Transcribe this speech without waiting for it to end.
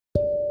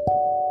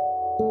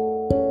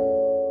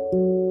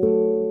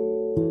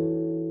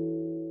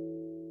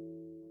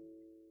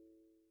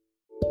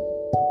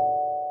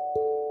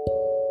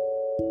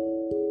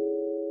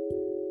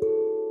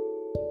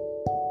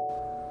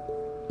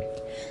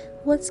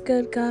What's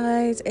good,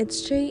 guys?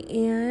 It's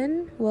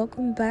Jay-Ann.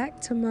 Welcome back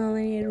to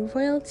Melanated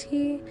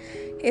Royalty.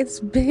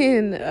 It's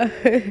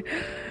been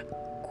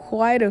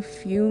quite a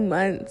few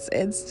months.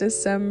 It's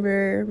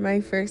December. My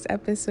first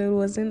episode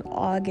was in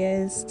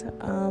August.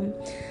 As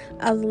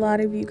a lot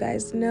of you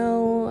guys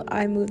know,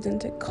 I moved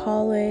into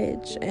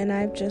college and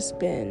I've just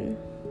been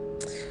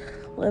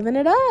living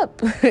it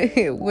up with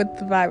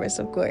the virus,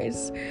 of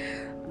course.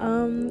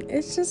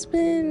 It's just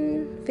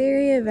been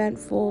very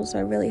eventful, so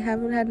I really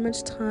haven't had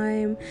much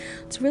time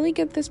to really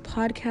get this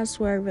podcast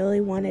where I really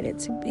wanted it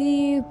to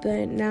be,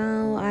 but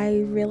now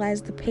I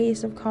realize the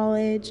pace of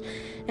college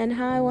and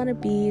how I want to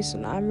be, so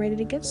now I'm ready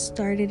to get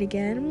started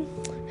again.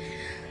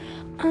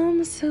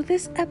 So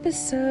this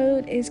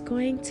episode is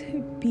going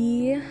to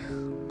be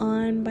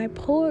on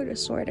bipolar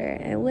disorder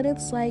and what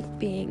it's like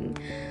being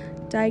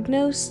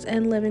diagnosed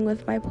and living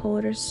with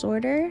bipolar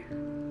disorder.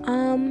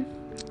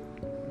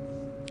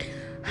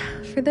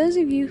 For those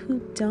of you who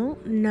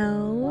don't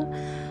know,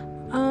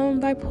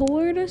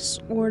 bipolar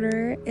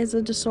disorder is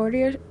a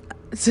disorder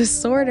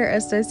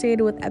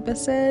associated with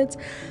episodes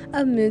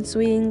of mood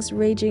swings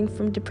ranging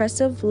from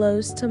depressive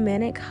lows to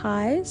manic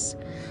highs.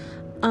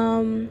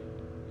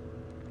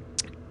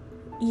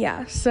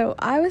 So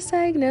I was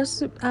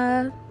diagnosed with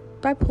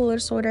bipolar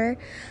disorder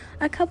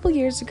a couple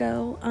years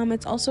ago.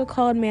 It's also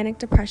called manic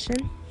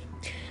depression.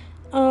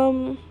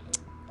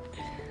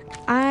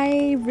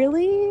 I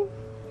really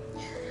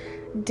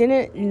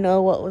didn't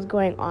know what was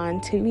going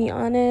on, to be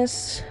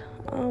honest.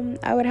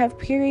 I would have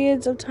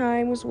periods of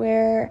times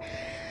where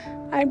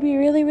I'd be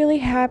really, really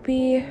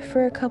happy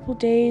for a couple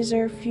days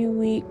or a few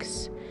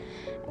weeks,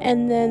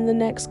 and then the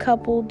next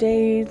couple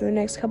days, the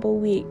next couple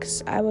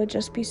weeks, I would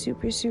just be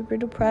super, super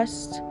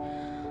depressed.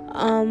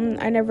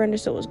 I never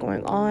understood what was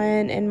going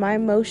on, and my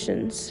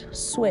emotions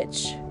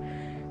switch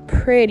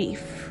pretty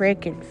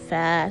freaking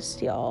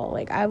fast, y'all.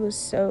 Like, I was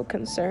so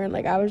concerned.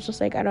 Like, I was just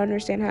like, I don't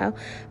understand how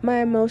my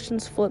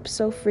emotions flip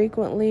so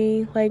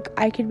frequently. Like,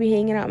 I could be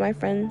hanging out with my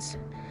friends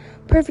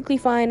perfectly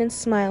fine and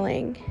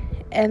smiling,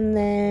 and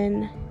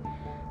then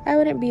I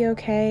wouldn't be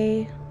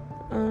okay.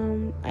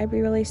 I'd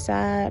be really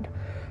sad,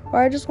 or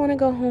I just want to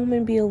go home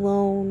and be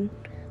alone,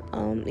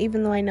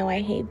 even though I know I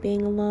hate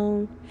being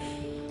alone.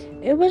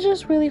 It was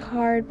just really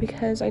hard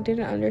because I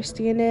didn't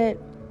understand it.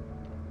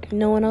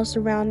 No one else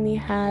around me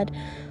had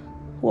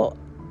what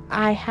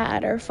I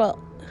had or felt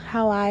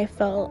how I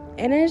felt,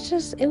 and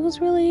it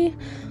was really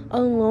a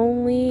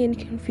lonely and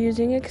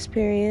confusing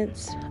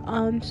experience.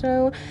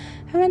 So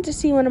I went to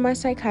see one of my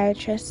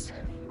psychiatrists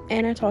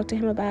and I talked to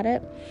him about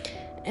it,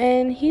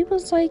 and he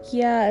was like,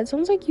 yeah, it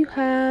sounds like you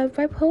have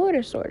bipolar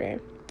disorder.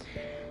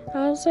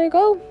 I was like,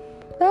 oh,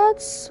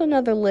 that's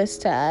another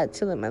list to add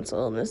to the mental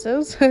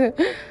illnesses.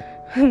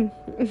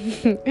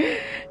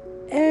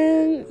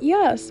 And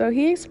yeah, so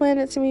he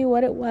explained it to me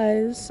what it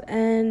was,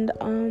 and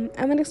I'm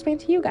gonna explain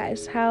to you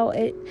guys how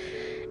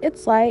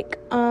it's like.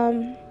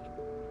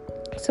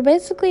 So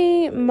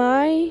basically,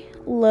 my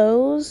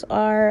lows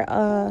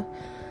are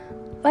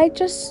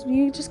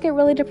you just get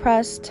really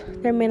depressed.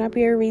 There may not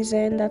be a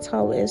reason. That's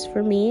how it is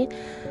for me.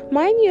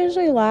 Mine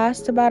usually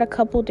lasts about a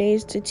couple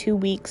days to 2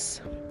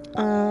 weeks.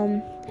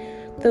 The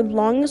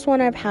longest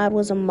one I've had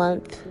was a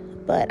month,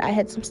 but I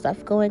had some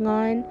stuff going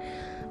on.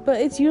 But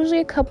it's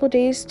usually a couple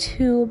days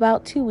to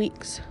about 2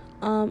 weeks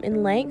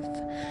in length.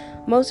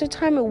 Most of the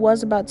time it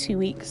was about 2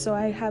 weeks. So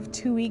I have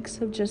 2 weeks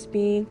of just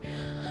being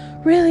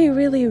really,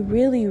 really,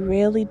 really,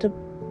 really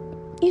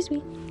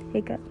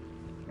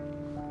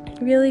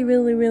really,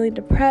 really, really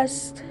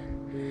depressed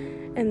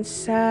and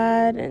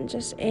sad and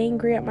just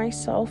angry at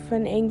myself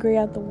and angry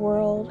at the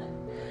world.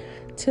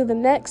 To the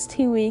next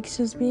 2 weeks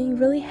just being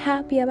really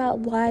happy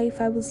about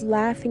life. I was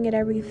laughing at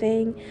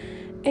everything.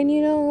 And,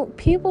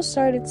 people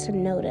started to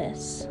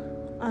notice.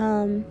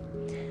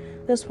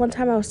 This one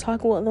time I was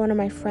talking with one of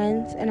my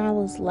friends, and I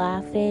was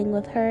laughing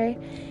with her,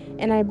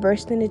 and I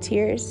burst into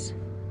tears,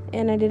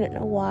 and I didn't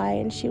know why,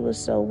 and she was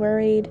so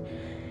worried.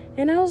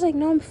 And I was like,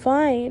 no, I'm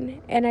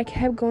fine. And I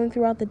kept going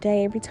throughout the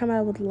day. Every time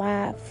I would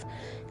laugh,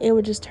 it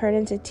would just turn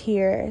into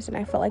tears, and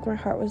I felt like my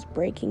heart was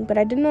breaking, but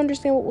I didn't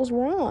understand what was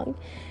wrong.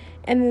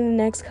 And then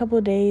the next couple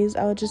of days,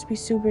 I would just be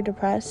super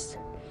depressed.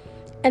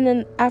 And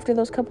then after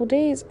those couple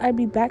days, I'd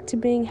be back to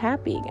being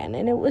happy again.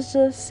 And it was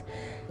just,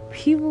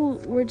 people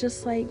were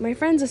just like, my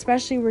friends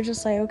especially were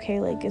just like, okay,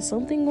 like, is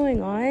something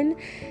going on?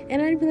 And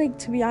I'd be like,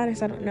 to be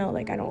honest, I don't know.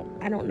 Like, I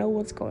don't know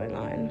what's going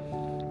on.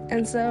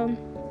 And so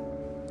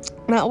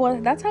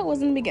that's how it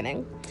was in the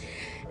beginning.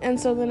 And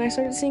so then I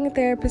started seeing a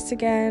therapist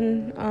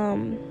again.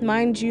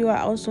 Mind you, I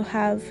also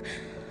have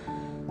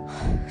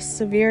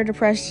severe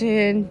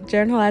depression,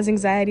 generalized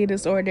anxiety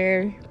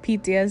disorder,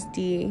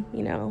 PTSD,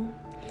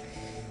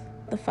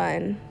 the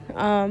fun.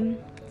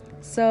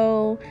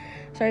 So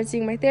started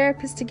seeing my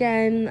therapist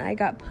again. I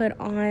got put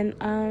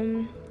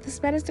on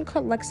this medicine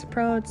called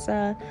Lexapro. It's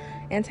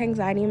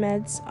anti-anxiety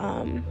meds.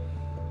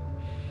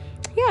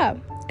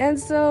 And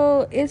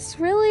so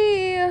it's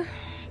really,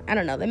 I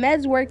don't know, the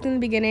meds worked in the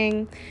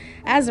beginning.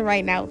 As of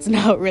right now, it's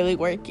not really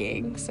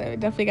working, so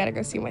definitely gotta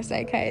go see my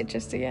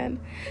psychiatrist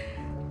again.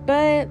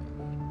 But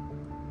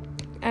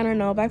I don't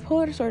know,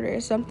 bipolar disorder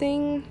is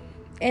something,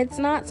 it's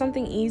not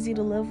something easy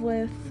to live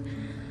with.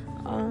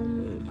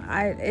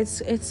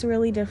 It's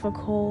really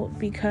difficult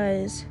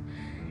because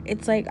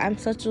it's like I'm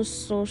such a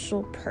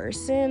social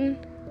person,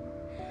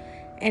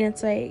 and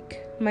it's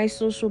like my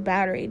social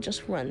battery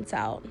just runs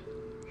out.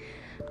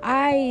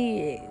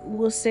 I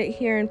will sit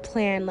here and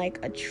plan like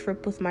a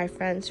trip with my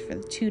friends for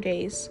 2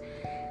 days,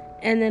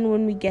 and then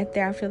when we get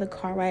there after the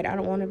car ride, I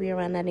don't want to be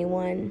around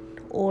anyone.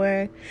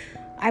 Or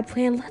I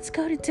plan, let's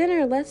go to dinner,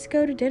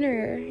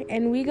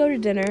 and we go to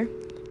dinner,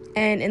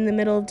 and in the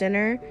middle of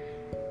dinner,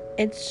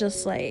 it's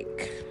just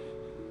like,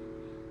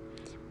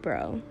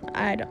 bro,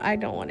 I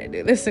don't want to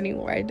do this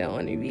anymore. I don't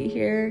want to be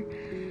here.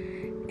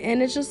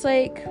 And it's just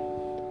like,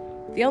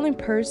 the only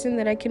person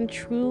that I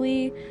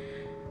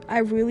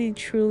really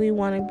truly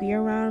want to be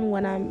around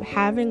when I'm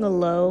having a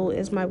low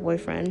is my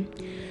boyfriend.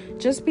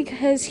 Just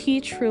because he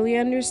truly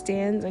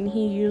understands, and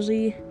he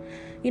usually,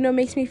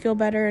 makes me feel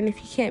better. And if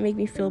he can't make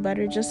me feel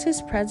better, just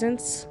his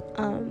presence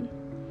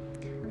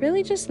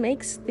really just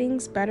makes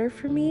things better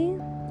for me.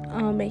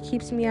 It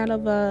keeps me out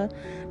of a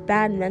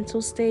bad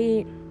mental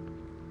state,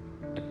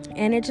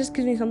 and it just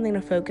gives me something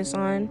to focus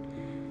on.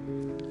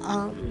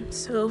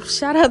 So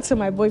shout out to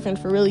my boyfriend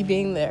for really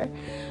being there.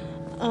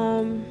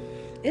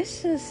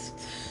 It's just,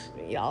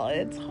 y'all,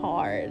 it's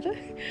hard.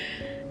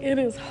 It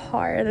is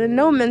hard, and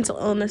no mental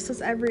illness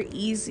is ever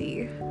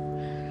easy.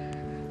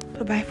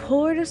 But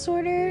bipolar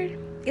disorder,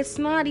 it's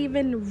not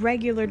even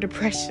regular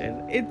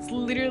depression. It's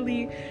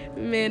literally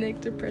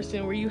manic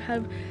depression, where you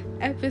have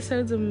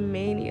episodes of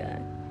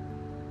mania.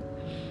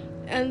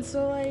 And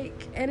so,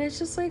 like, and it's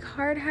just, like,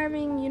 hard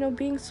having,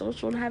 being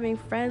social and having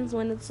friends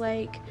when it's,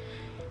 like,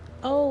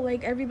 oh,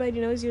 like, everybody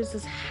knows you're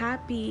just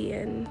happy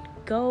and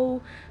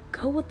go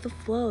with the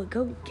flow,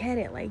 go get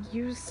it. Like,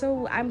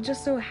 I'm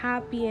just so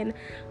happy and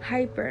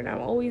hyper, and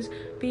I'm always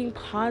being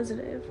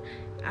positive.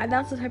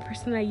 That's the type of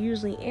person I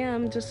usually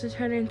am, just to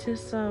turn into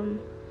some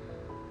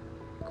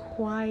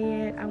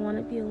quiet, I want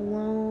to be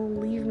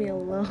alone, leave me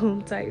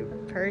alone type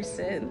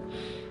person.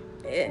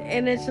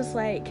 And it's just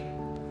like,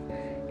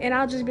 and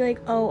I'll just be like,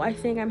 oh, I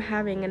think I'm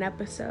having an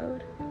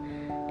episode,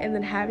 and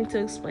then having to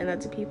explain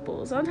that to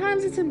people.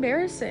 Sometimes it's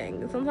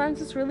embarrassing.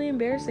 Sometimes it's really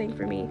embarrassing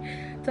for me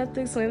to have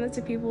to explain that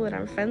to people that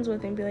I'm friends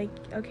with, and be like,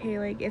 okay,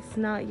 like, it's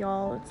not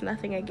y'all, it's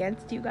nothing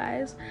against you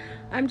guys,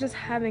 I'm just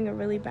having a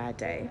really bad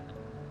day.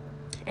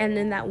 And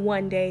then that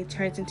one day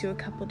turns into a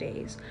couple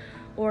days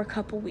or a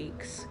couple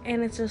weeks,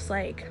 and it's just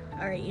like,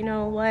 all right, you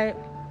know what,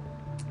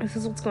 this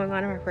is what's going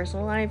on in my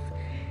personal life,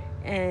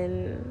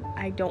 and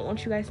I don't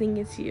want you guys thinking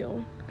it's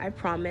you. I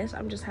promise,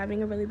 I'm just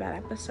having a really bad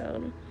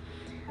episode.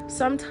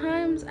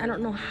 Sometimes I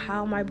don't know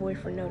how my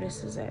boyfriend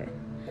notices it,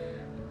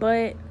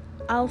 but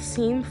I'll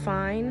seem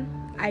fine.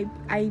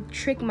 I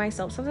trick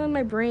myself. Sometimes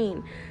my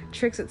brain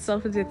tricks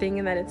itself into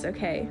thinking that it's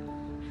okay,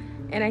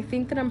 and I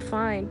think that I'm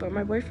fine, but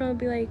my boyfriend will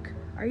be like,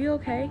 are you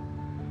okay?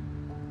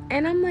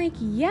 And I'm like,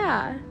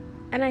 yeah.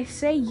 And I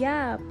say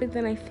yeah, but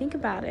then I think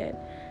about it,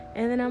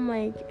 and then I'm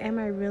like, am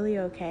I really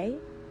okay?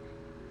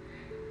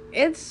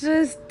 It's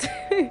just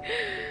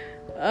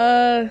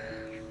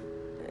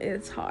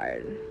it's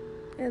hard.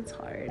 It's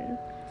hard.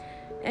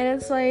 And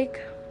it's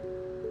like,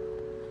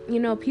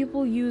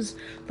 people use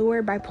the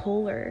word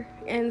bipolar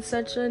in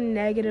such a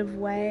negative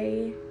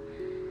way.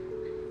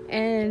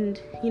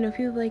 And,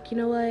 people are like, you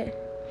know what?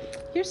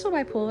 You're so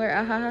bipolar.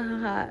 Ah, ha, ha, ha,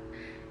 ha.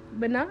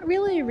 But not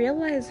really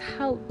realize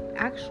how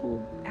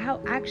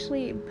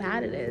actually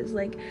bad it is.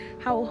 Like,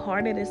 how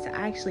hard it is to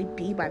actually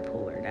be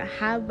bipolar, to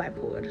have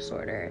bipolar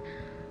disorder.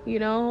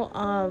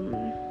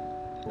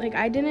 Like,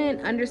 I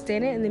didn't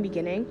understand it in the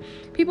beginning.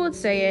 People would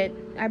say it.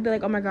 I'd be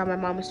like, oh my god, my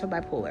mom is so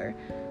bipolar.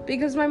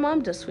 Because my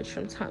mom does switch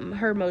from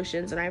her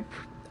emotions, and I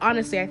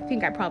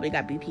think I probably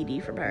got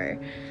BPD from her.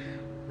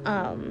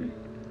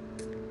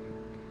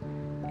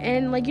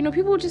 And, like,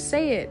 people would just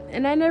say it.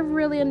 And I never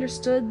really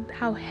understood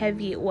how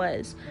heavy it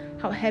was.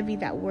 How heavy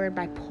that word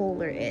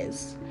bipolar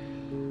is.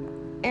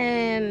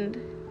 And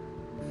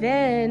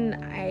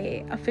then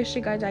I officially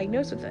got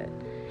diagnosed with it.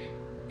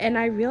 And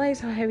I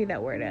realized how heavy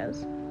that word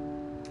is.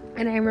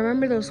 And I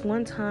remember there was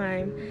one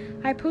time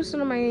I posted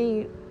on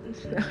my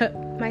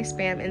my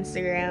spam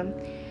Instagram,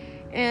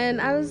 and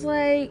I was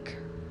like,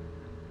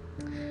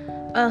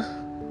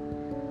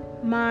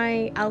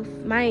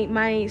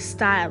 my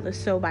style is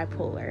so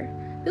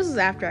bipolar. This was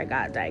after I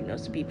got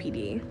diagnosed with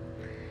BPD.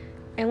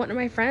 And one of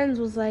my friends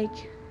was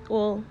like,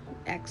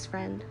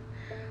 ex-friend,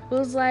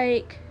 was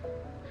like,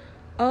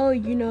 oh,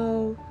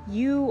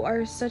 you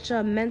are such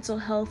a mental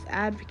health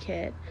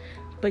advocate,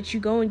 but you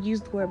go and use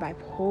the word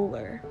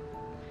bipolar.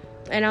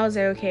 And I was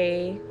like,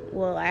 okay,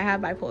 well, I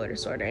have bipolar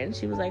disorder. And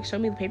she was like, show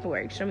me the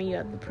paperwork, show me you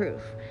have the proof.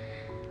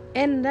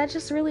 And that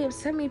just really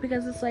upset me,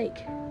 because it's like,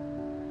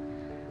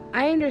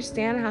 I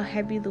understand how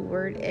heavy the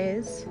word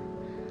is,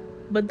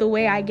 but the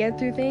way I get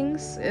through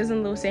things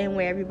isn't the same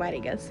way everybody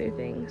gets through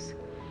things.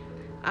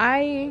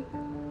 I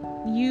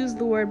use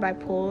the word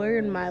bipolar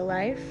in my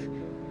life.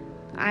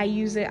 I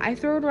use it, I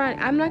throw it around.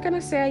 I'm not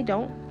gonna say I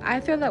don't. I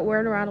throw that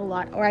word around a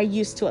lot, or I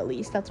used to, at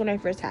least. That's when I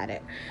first had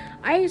it.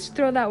 I used to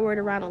throw that word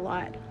around a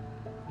lot.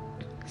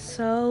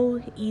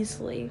 So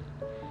easily.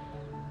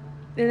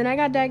 And then I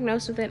got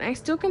diagnosed with it. And I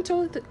still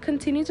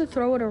continue to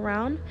throw it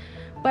around.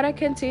 But I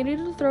continue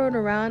to throw it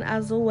around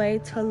as a way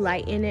to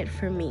lighten it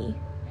for me.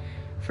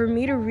 For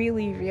me to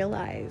really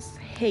realize,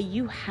 hey,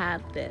 you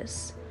have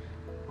this.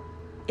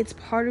 It's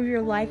part of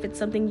your life. It's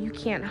something you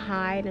can't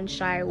hide and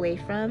shy away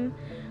from.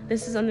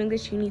 This is something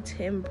that you need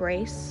to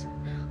embrace.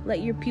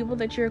 Let your people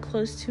that you're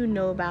close to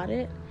know about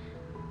it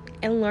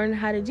and learn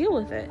how to deal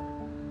with it.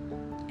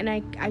 And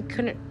I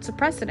couldn't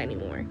suppress it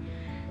anymore.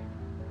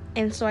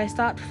 And so I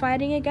stopped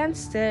fighting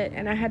against it,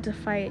 and I had to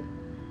fight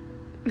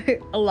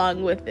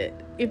along with it,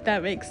 if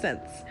that makes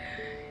sense.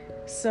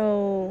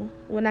 So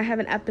when I have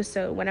an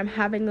episode, when I'm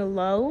having a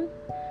low,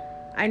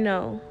 I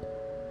know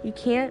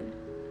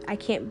I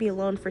can't be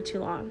alone for too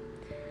long.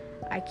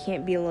 I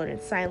can't be alone in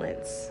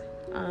silence.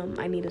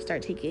 I need to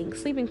start taking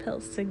sleeping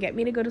pills to get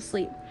me to go to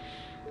sleep.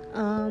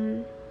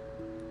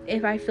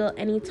 If I feel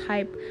any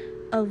type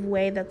of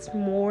way that's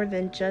more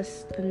than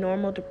just the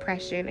normal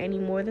depression, any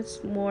more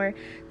that's more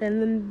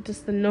than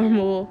just the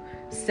normal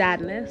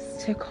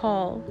sadness, to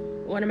call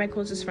one of my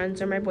closest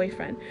friends or my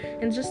boyfriend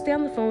and just stay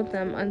on the phone with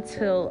them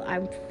until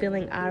I'm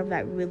feeling out of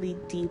that really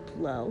deep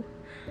low.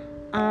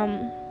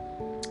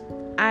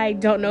 I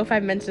don't know if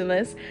I mentioned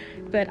this,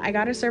 but I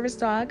got a service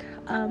dog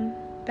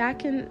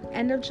back in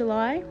end of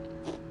July,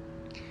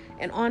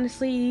 and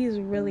honestly, he's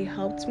really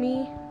helped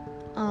me.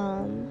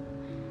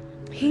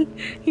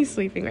 He's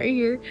sleeping right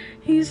here.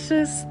 He's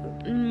just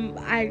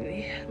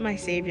my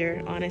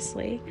savior,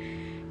 honestly.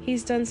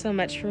 He's done so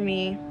much for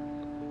me,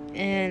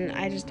 and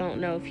I just don't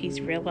know if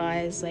he's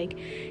realized, like,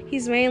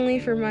 he's mainly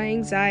for my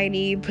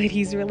anxiety, but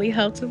he's really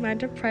helped with my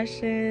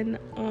depression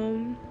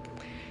and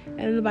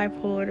the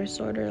bipolar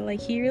disorder.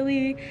 Like,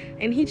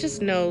 he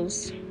just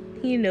knows.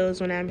 He knows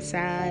when I'm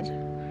sad,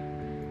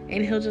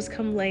 and he'll just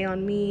come lay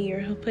on me, or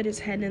he'll put his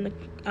head in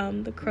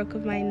the crook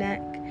of my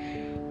neck,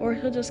 or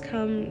he'll just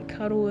come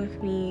cuddle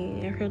with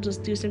me, or he'll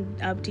just do some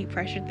deep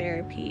pressure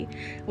therapy,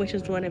 which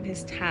is one of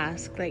his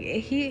tasks. Like,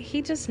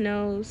 he just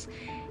knows,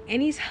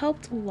 and he's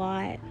helped a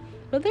lot.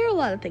 But there are a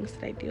lot of things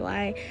that I do.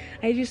 I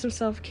do some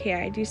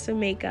self-care. I do some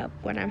makeup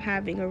when I'm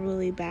having a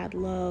really bad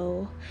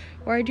low,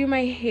 or I do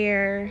my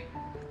hair.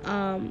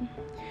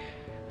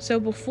 So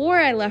before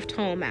I left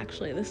home,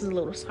 actually, this is a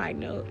little side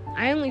note,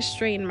 I only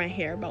straighten my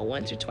hair about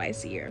once or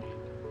twice a year.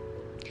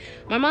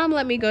 My mom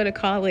let me go to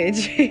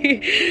college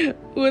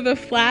with a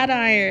flat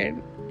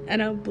iron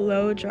and a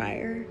blow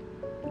dryer.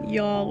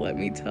 Y'all, let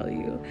me tell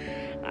you,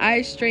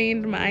 I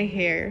straightened my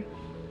hair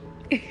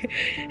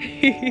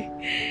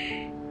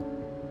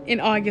in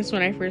August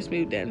when I first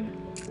moved in.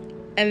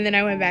 And then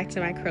I went back to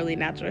my curly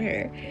natural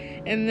hair.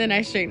 And then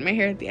I straightened my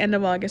hair at the end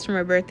of August for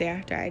my birthday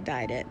after I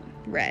dyed it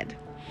red.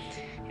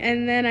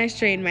 And then I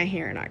straightened my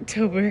hair in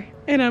October.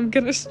 And I'm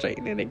gonna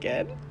straighten it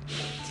again.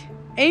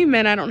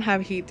 Amen, I don't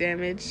have heat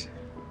damage.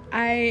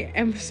 I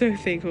am so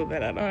thankful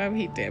that I don't have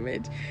heat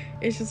damage.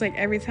 It's just like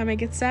every time I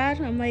get sad,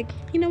 I'm like,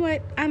 you know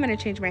what? I'm gonna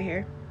change my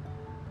hair.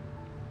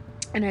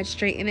 And I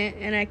straighten it,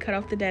 and I cut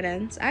off the dead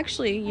ends.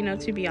 Actually,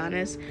 to be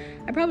honest,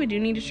 I probably do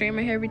need to straighten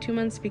my hair every 2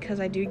 months because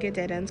I do get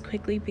dead ends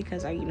quickly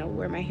because I,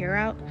 wear my hair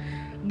out.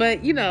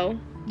 But,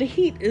 the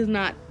heat is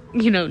not,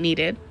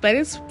 needed, but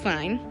it's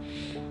fine.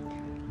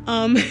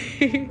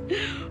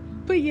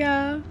 But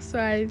yeah, so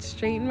I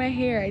straighten my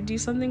hair. I do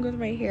something with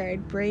my hair. I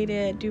braid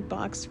it, do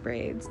box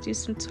braids, do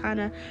some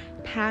kind of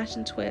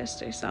passion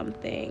twist or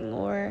something,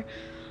 or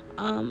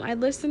I'd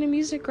listen to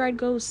music, or I'd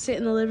go sit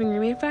in the living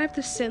room. If I have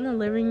to sit in the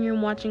living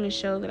room watching a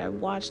show that I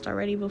watched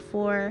already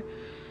before,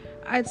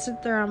 I'd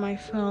sit there on my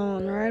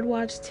phone, or I'd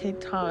watch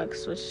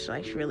TikToks, which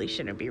I really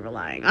shouldn't be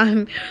relying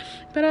on,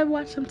 but I'd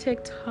watch some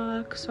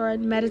TikToks, or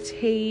I'd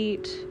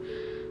meditate.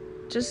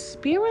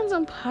 Just be around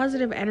some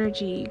positive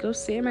energy. Go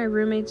sit in my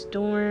roommate's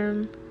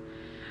dorm.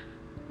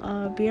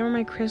 Be around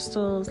my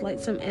crystals. Light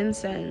some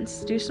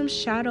incense. Do some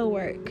shadow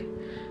work.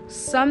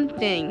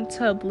 Something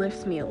to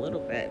uplift me a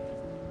little bit.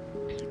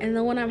 And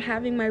then when I'm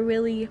having my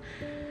really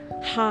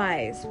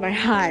highs,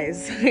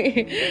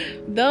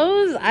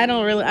 those,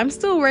 I'm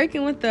still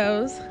working with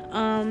those.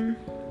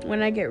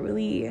 When I get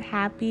really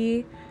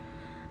happy,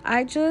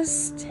 I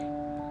just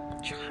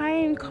try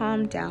and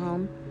calm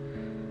down.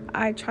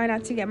 I try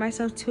not to get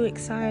myself too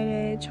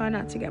excited, try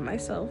not to get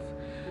myself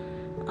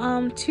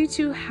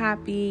too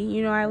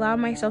happy. I allow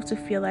myself to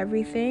feel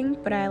everything,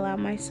 but I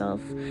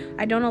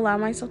don't allow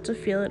myself to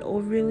feel it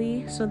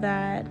overly, so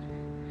that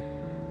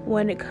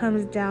when it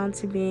comes down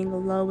to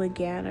being low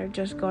again or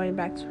just going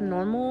back to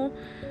normal,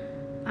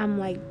 I'm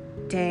like,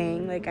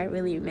 dang, like I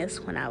really miss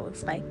when I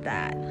was like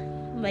that.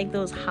 Like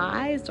those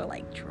highs are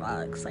like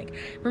drugs. Like,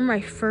 remember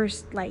my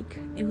first,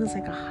 it was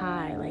like a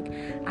high. Like,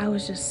 I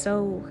was just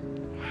so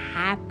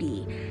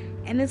happy.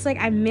 And it's like,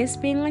 I miss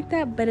being like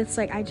that, but it's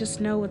like, I just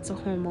know it's a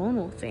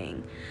hormonal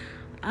thing.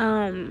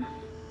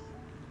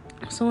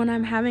 So when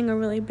I'm having a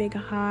really big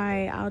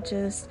high, I'll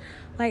just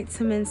light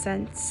some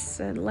incense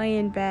and lay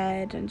in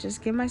bed and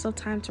just give myself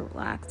time to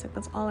relax. Like,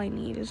 that's all I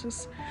need is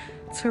just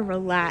to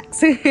relax.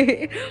 So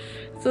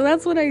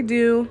that's what I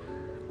do.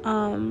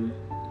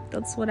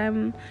 That's what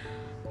I'm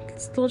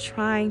still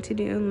trying to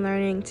do and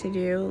learning to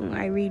do.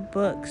 I read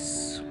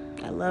books.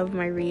 I love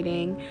my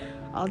reading.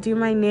 I'll do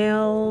my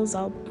nails.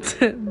 I'll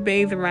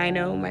bathe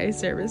Rhino, my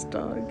service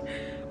dog.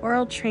 Or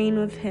I'll train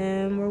with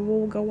him. Or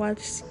we'll go watch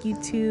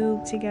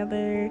YouTube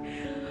together.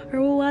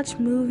 Or we'll watch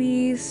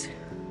movies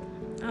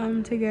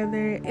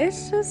together.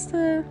 It's just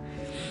let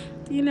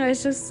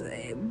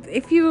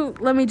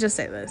me just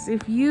say this.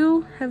 If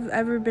you have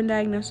ever been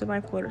diagnosed with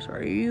bipolar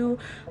disorder, you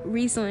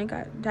recently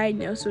got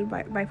diagnosed with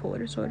bipolar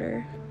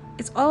disorder,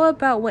 it's all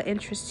about what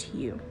interests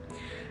you.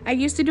 I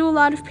used to do a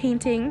lot of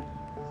painting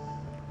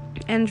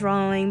and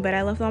drawing, but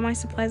I left all my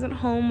supplies at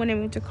home when I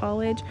went to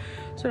college,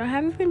 so I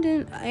haven't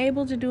been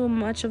able to do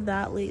much of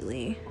that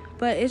lately.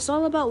 But it's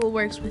all about what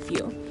works with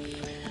you.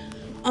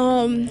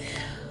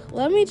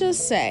 Let me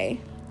just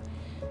say,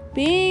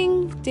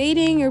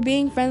 dating or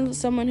being friends with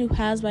someone who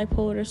has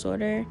bipolar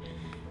disorder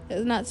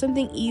is not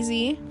something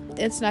easy.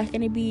 It's not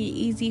going to be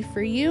easy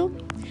for you,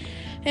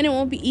 and it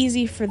won't be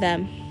easy for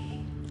them.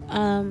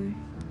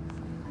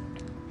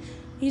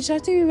 You just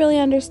have to be really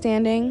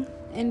understanding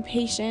and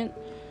patient,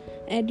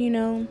 and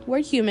we're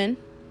human,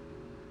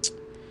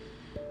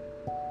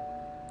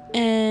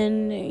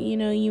 and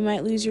you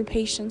might lose your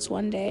patience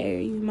one day, or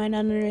you might not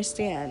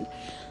understand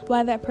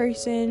why that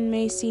person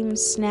may seem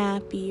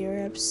snappy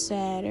or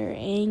upset or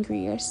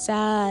angry or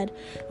sad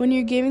when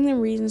you're giving them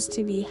reasons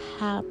to be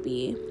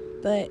happy.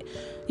 But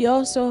you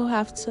also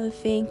have to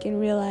think and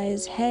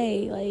realize,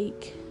 hey,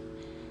 like,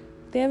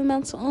 they have a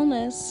mental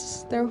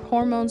illness. Their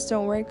hormones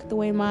don't work the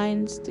way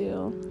mine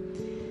do.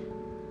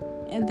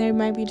 And they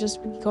might be just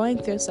going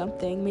through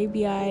something.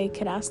 Maybe I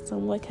could ask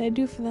them, what can I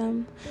do for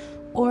them?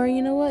 Or,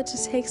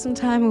 just take some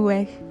time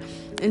away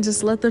and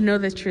just let them know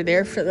that you're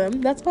there for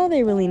them. That's all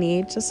they really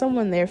need, just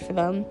someone there for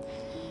them.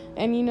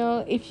 And,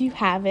 if you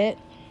have it,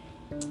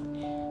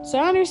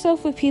 surround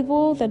yourself with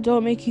people that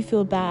don't make you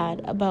feel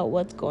bad about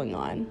what's going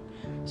on.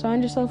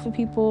 Surround yourself with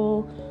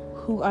people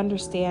who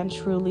understand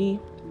truly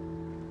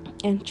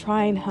and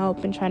try and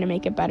help and try to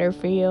make it better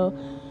for you.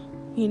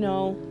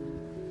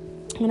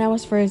 When I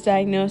was first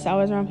diagnosed, I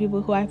was around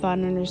people who I thought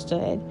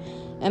understood.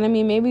 And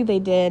maybe they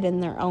did in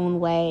their own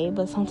way,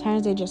 but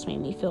sometimes they just made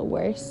me feel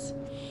worse.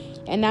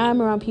 And now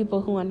I'm around people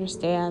who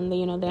understand.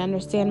 They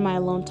understand my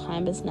alone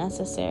time is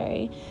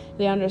necessary.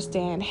 They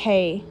understand,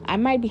 hey, I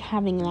might be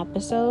having an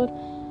episode,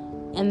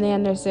 and they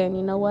understand,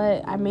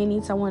 I may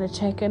need someone to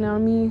check in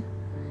on me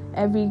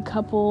every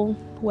couple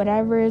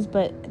whatever's,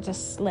 but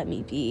just let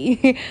me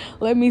be.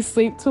 Let me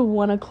sleep till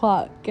 1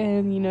 o'clock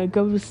and,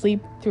 go to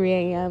sleep 3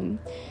 a.m.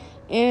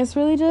 And it's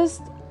really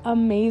just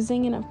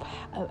amazing and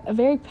a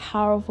very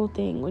powerful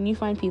thing when you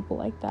find people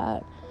like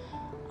that.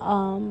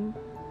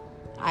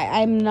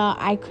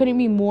 I couldn't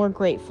be more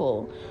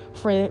grateful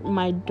for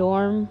my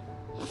dorm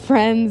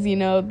friends.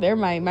 They're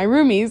my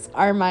roomies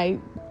are my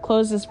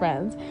closest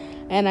friends,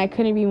 and I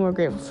couldn't be more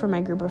grateful for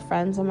my group of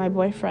friends and my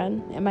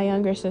boyfriend and my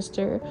younger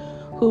sister,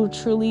 who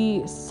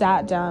truly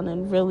sat down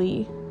and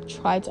really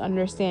tried to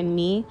understand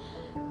me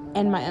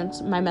and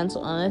my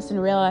mental illness,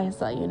 and realized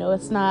that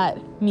it's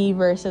not me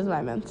versus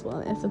my mental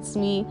illness. It's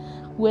me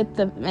with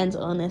the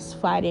mental illness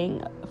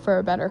fighting for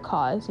a better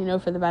cause,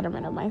 for the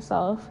betterment of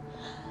myself.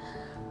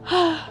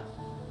 I'm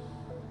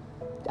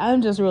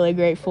just really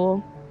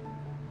grateful.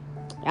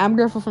 I'm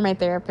grateful for my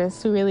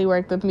therapist who really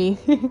worked with me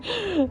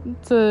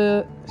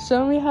to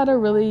show me how to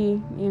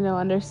really,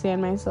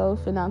 understand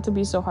myself and not to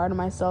be so hard on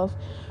myself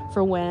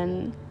for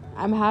when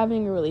I'm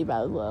having a really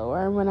bad low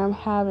or when I'm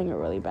having a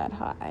really bad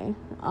high.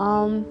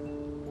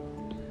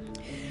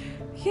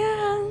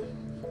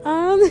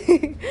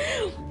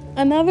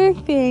 Another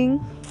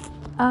thing,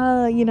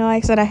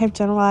 I said I have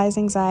generalized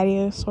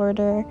anxiety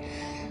disorder.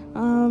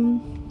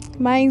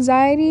 My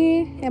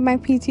anxiety and my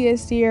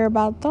PTSD are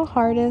about the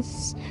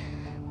hardest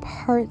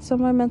parts of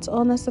my mental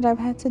illness that I've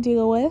had to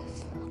deal with.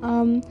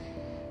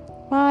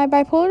 My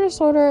bipolar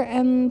disorder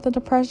and the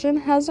depression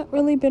hasn't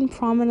really been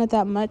prominent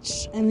that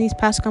much in these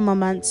past couple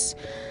months.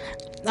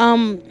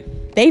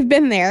 They've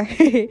been there.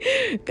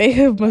 They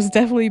have most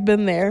definitely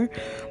been there.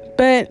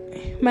 But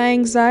my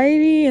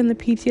anxiety and the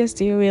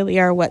PTSD really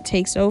are what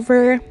takes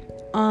over.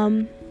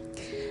 I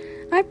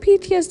have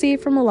PTSD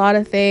from a lot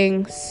of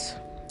things.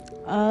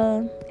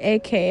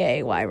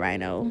 AKA why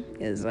Rhino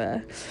is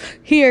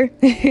here.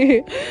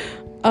 The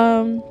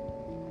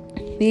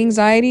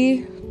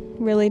anxiety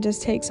really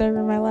just takes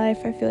over my life.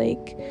 I feel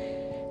like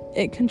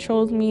it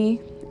controls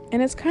me,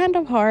 and it's kind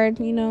of hard,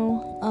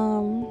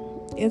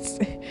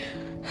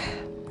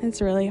 it's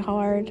really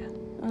hard.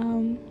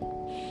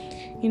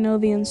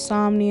 The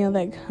insomnia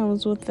that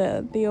comes with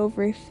the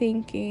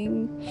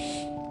overthinking,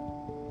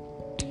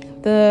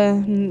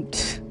 the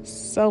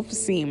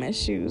self-esteem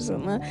issues,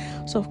 and the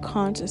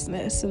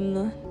self-consciousness, and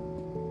the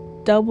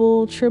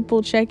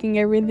triple checking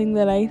everything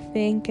that I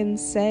think and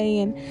say,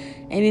 and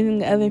anything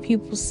that other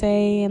people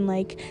say, and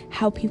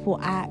how people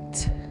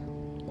act.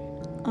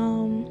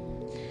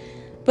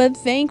 But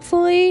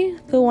thankfully,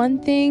 the one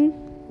thing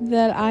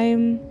that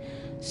I'm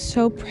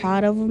so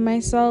proud of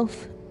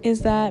myself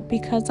is that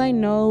because I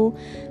know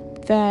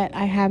that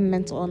I have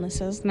mental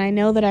illnesses, and I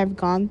know that I've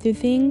gone through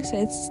things.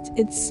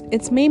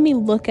 It's made me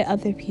look at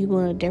other people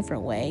in a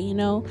different way, you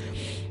know.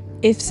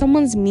 If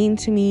someone's mean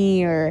to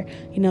me, or,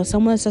 you know,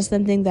 someone says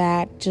something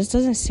that just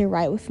doesn't sit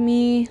right with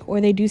me,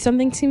 or they do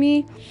something to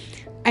me,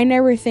 I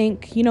never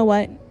think, you know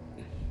what,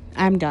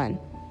 I'm done.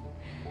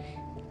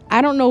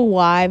 I don't know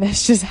why,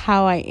 that's just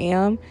how I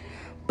am.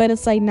 But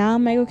it's like, now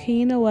I'm like, okay,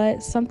 you know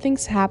what,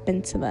 something's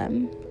happened to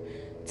them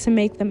to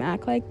make them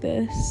act like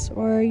this,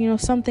 or, you know,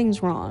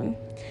 something's wrong.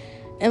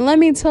 And let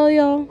me tell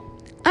y'all,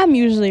 I'm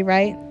usually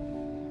right.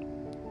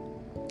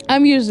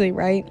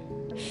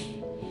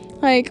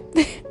 Like,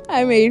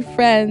 I made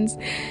friends,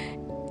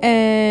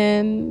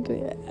 and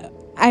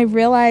I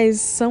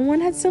realized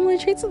someone had similar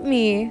traits with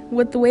me,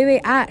 with the way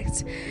they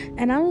act.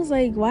 And I was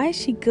like, why is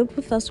she good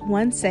with us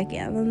 1 second,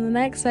 and then the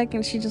next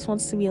second she just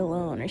wants to be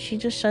alone, or she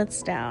just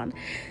shuts down?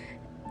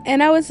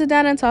 And I would sit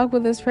down and talk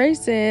with this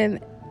person,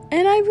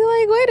 and I'd be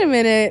like, wait a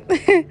minute.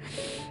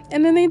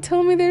 And then they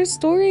tell me their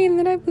story, and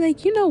then I'd be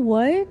like, you know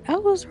what? I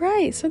was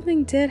right.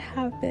 Something did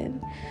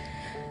happen.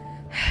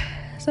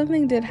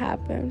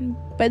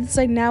 But it's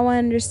like, now I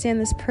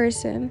understand this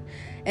person,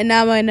 and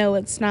now I know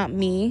it's not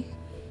me,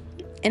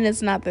 and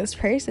it's not this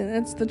person.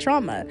 It's the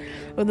trauma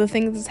or the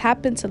thing that's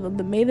happened to them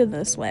that made it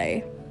this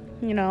way,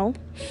 you know?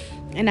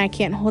 And I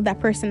can't hold that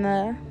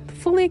person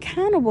fully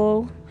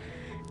accountable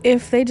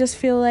if they just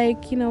feel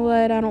like, you know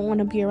what, I don't want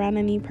to be around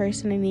any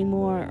person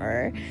anymore,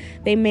 or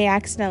they may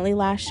accidentally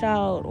lash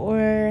out,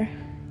 or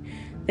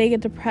they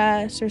get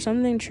depressed, or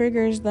something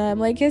triggers them.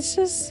 Like, it's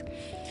just,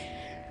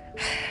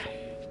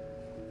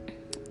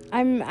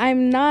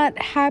 I'm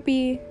not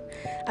happy.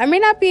 I may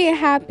not be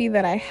happy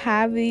that I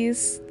have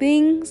these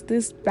things,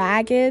 this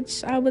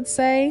baggage, I would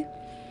say,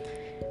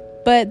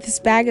 but this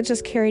baggage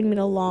has carried me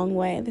a long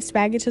way. This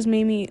baggage has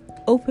made me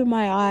open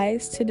my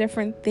eyes to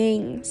different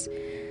things,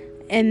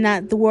 and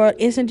that the world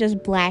isn't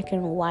just black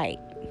and white.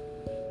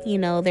 You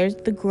know, there's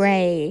the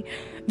gray.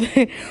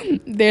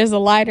 There's a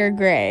lighter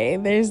gray.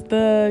 There's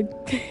the...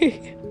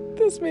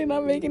 this may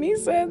not make any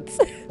sense.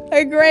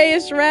 A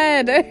grayish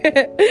red.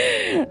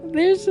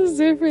 There's just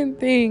different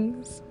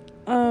things.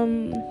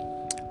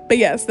 But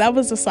yes, that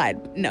was a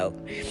side note.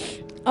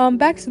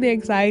 Back to the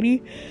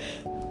anxiety.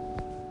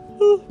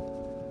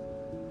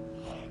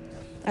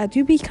 I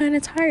do be kind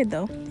of tired,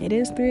 though. It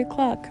is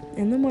 3:00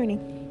 in the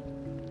morning.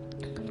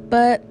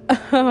 But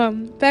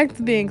back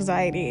to the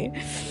anxiety.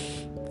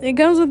 It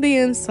comes with the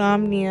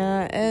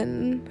insomnia,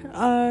 and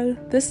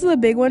this is a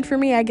big one for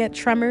me. I get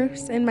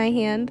tremors in my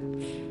hand,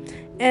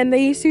 and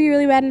they used to be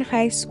really bad in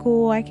high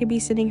school. I could be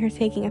sitting here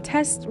taking a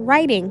test,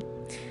 writing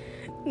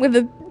with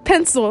a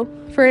pencil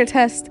for a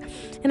test,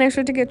 and I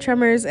start to get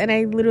tremors, and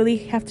I literally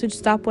have to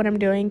stop what I'm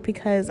doing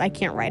because I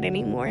can't write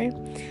anymore.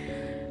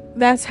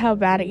 That's how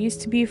bad it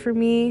used to be for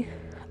me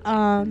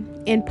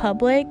in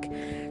public.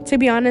 To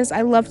be honest,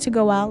 I love to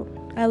go out.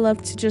 I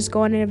love to just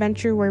go on an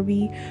adventure where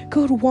we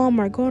go to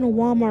Walmart, go on a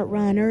Walmart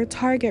run, or a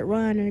Target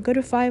run, or go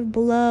to Five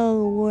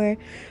Below, or,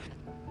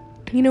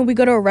 you know, we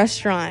go to a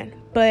restaurant.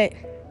 But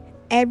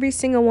every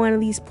single one of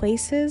these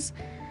places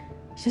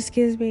just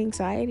gives me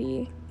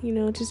anxiety. You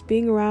know, just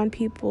being around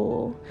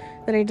people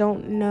that I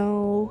don't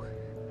know.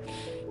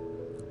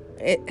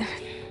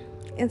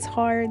 It's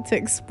hard to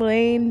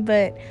explain,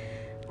 but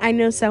I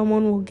know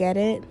someone will get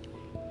it.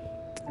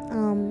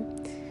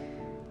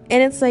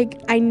 And it's like,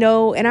 I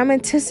know, and I'm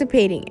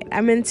anticipating it. I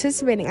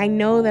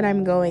know that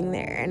I'm going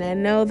there, and I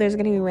know there's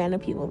going to be random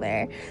people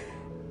there.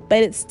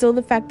 But it's still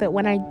the fact that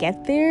when I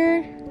get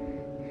there,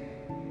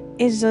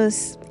 it's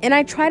just, and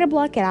I try to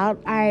block it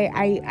out.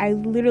 I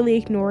literally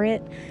ignore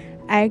it.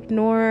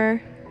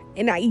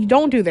 You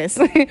don't do this.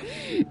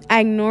 I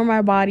ignore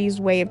my body's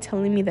way of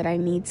telling me that I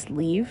need to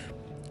leave.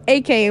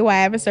 AKA why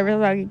I have a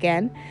service dog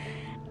again.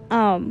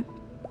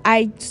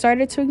 I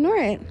started to ignore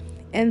it.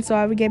 And so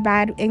I would get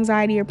bad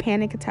anxiety or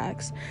panic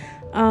attacks.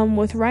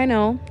 With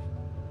Rhino,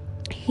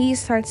 he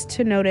starts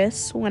to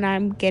notice when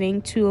I'm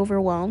getting too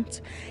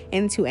overwhelmed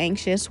and too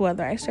anxious,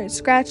 whether I start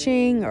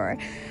scratching or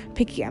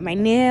picking at my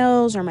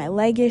nails, or my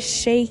leg is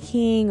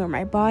shaking, or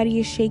my body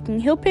is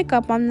shaking. He'll pick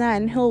up on that,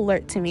 and he'll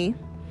alert to me.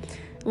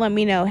 Let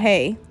me know,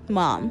 hey,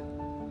 mom,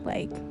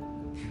 like,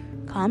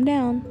 calm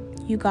down.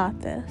 You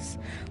got this.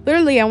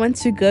 Literally, I went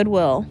to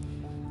Goodwill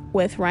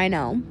with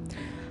Rhino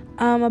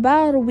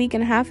about a week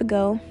and a half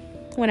ago,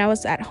 when I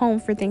was at home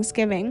for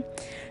Thanksgiving.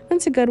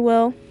 Went to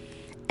Goodwill,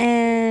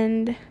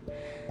 and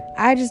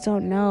I just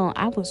don't know.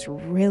 I was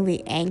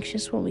really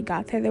anxious when we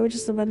got there. There were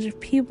just a bunch of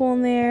people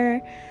in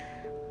there.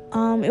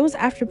 It was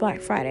after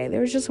Black Friday. There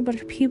was just a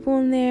bunch of people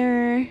in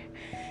there,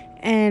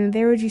 and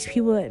there were these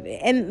people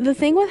and the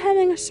thing with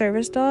having a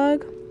service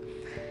dog,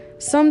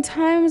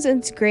 sometimes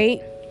it's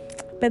great,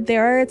 but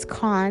there are its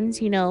cons,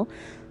 you know.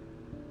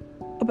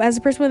 As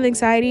a person with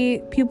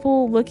anxiety,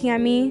 people looking at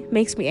me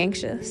makes me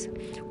anxious.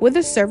 With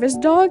a service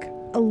dog,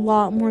 a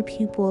lot more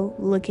people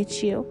look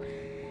at you,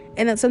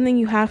 and that's something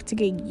you have to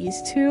get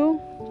used to.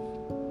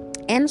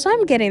 And so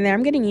I'm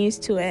getting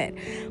used to it,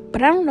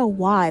 but I don't know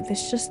why.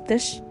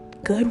 This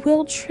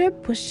Goodwill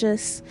trip was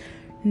just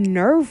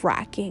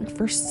nerve-wracking.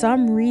 For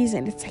some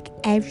reason, it's like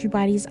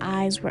everybody's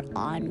eyes were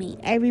on me.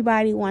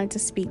 Everybody wanted to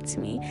speak to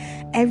me.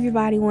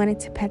 Everybody wanted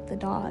to pet the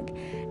dog.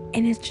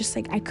 And it's just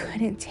like I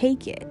couldn't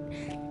take it.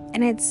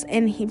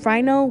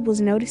 Rhino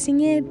was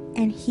noticing it,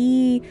 and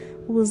he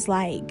was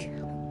like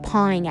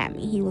pawing at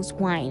me. He was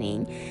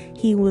whining.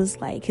 He was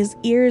like, his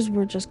ears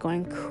were just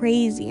going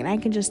crazy, and I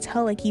can just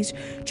tell like he's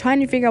trying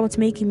to figure out what's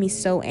making me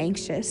so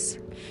anxious.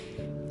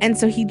 And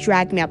so he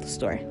dragged me out the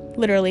store.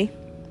 Literally,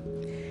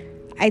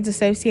 I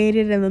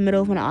dissociated in the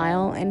middle of an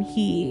aisle, and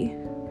he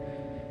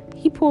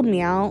pulled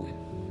me out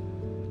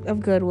of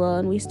Goodwill,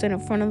 and we stood in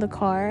front of the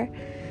car,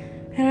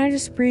 and I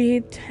just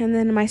breathed. And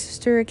then my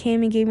sister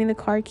came and gave me the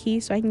car key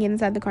so I can get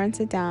inside the car and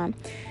sit down.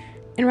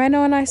 And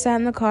Rhino and I sat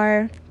in the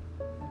car,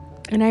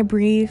 and I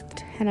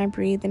breathed,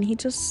 and he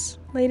just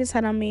laid his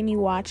head on me, and he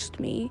watched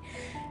me.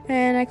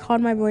 And I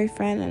called my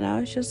boyfriend, and I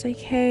was just like,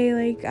 hey,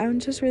 like, I'm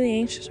just really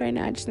anxious right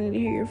now. I just need to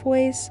hear your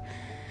voice.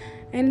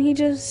 And he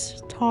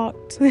just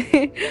talked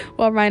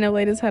while Rhino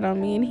laid his head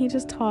on me, and he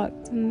just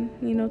talked and,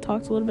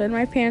 talked a little bit. And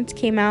my parents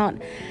came out,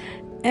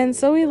 and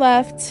so we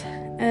left,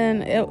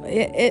 and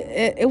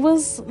it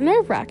was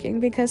nerve-wracking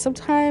because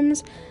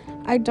sometimes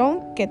I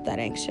don't get that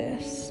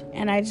anxious,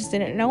 and I just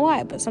didn't know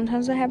why. But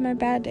sometimes I have my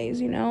bad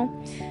days,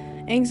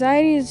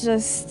 Anxiety is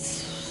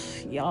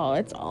just, y'all,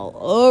 it's all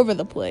over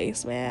the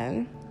place,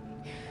 man.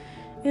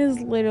 It is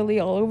literally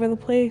all over the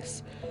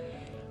place.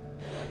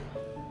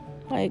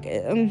 Like,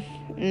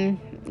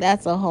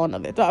 that's a whole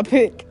nother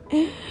topic.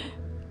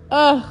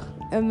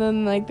 And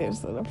then, like,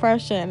 there's the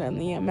depression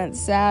and the immense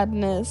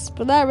sadness.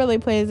 But that really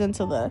plays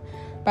into the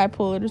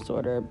bipolar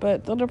disorder.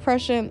 But the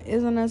depression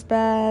isn't as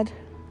bad.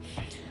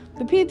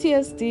 The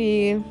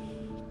PTSD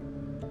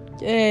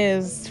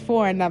is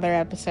for another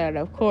episode,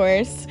 of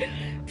course.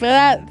 But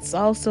that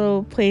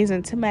also plays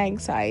into my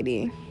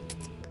anxiety.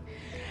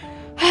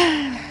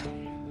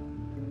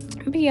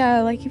 But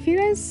yeah, like, if you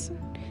guys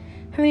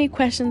have any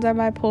questions on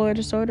bipolar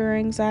disorder or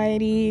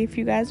anxiety, if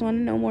you guys want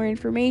to know more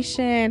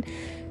information,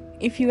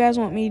 if you guys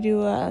want me to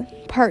do a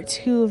part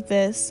 2 of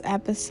this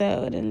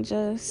episode and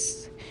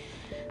just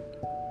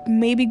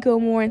maybe go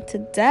more into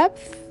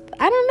depth,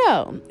 I don't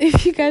know.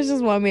 If you guys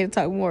just want me to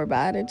talk more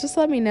about it, just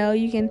let me know.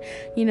 You can,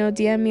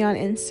 DM me on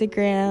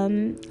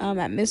Instagram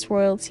at Miss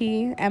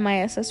Royalty,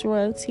 MISS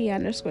Royalty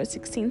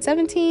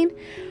 _1617.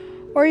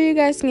 Or you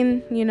guys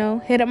can,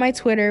 hit up my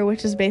Twitter,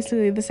 which is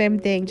basically the same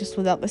thing, just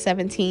without the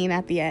 17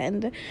 at the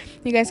end.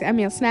 You guys can add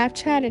me on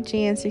Snapchat at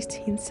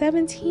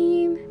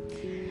JN1617.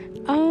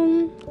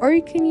 Or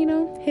you can,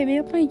 hit me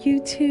up on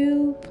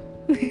YouTube.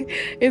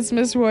 It's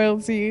Miss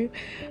Royalty.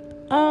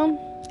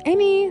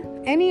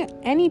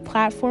 Any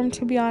platform,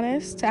 to be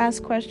honest, to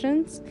ask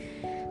questions,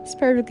 it's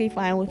perfectly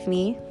fine with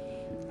me.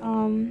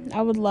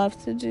 I would love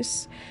to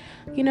just,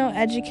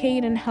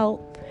 educate and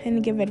help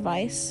and give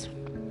advice.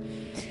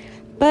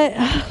 But,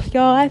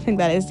 y'all, I think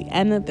that is the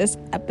end of this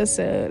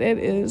episode. It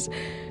is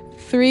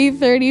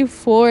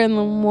 3:34 in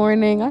the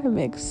morning. I'm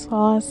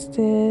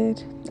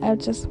exhausted. I've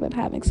just been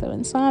having some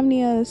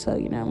insomnia, so,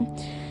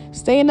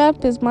 staying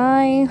up is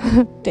my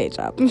day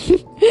job.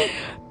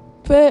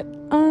 But,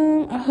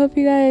 I hope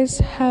you guys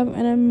have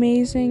an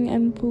amazing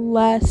and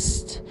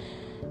blessed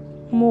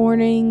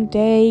morning,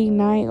 day,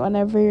 night,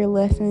 whenever you're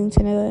listening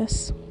to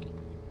this.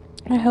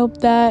 I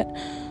hope that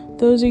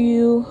those of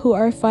you who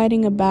are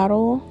fighting a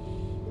battle,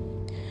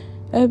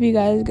 I hope you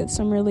guys get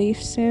some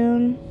relief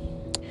soon.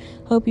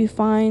 Hope you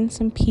find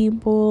some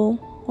people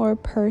or a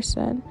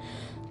person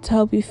to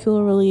help you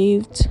feel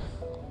relieved.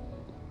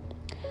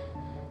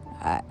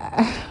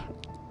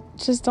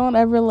 Just don't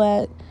ever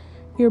let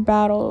your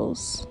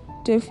battles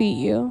defeat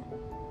you.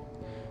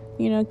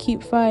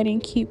 Keep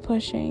fighting, keep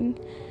pushing.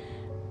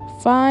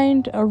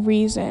 Find a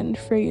reason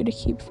for you to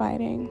keep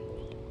fighting.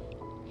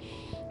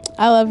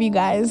 I love you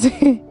guys.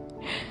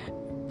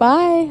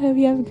 Bye. Hope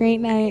you have a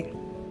great night.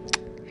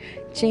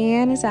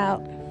 Jan is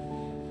out.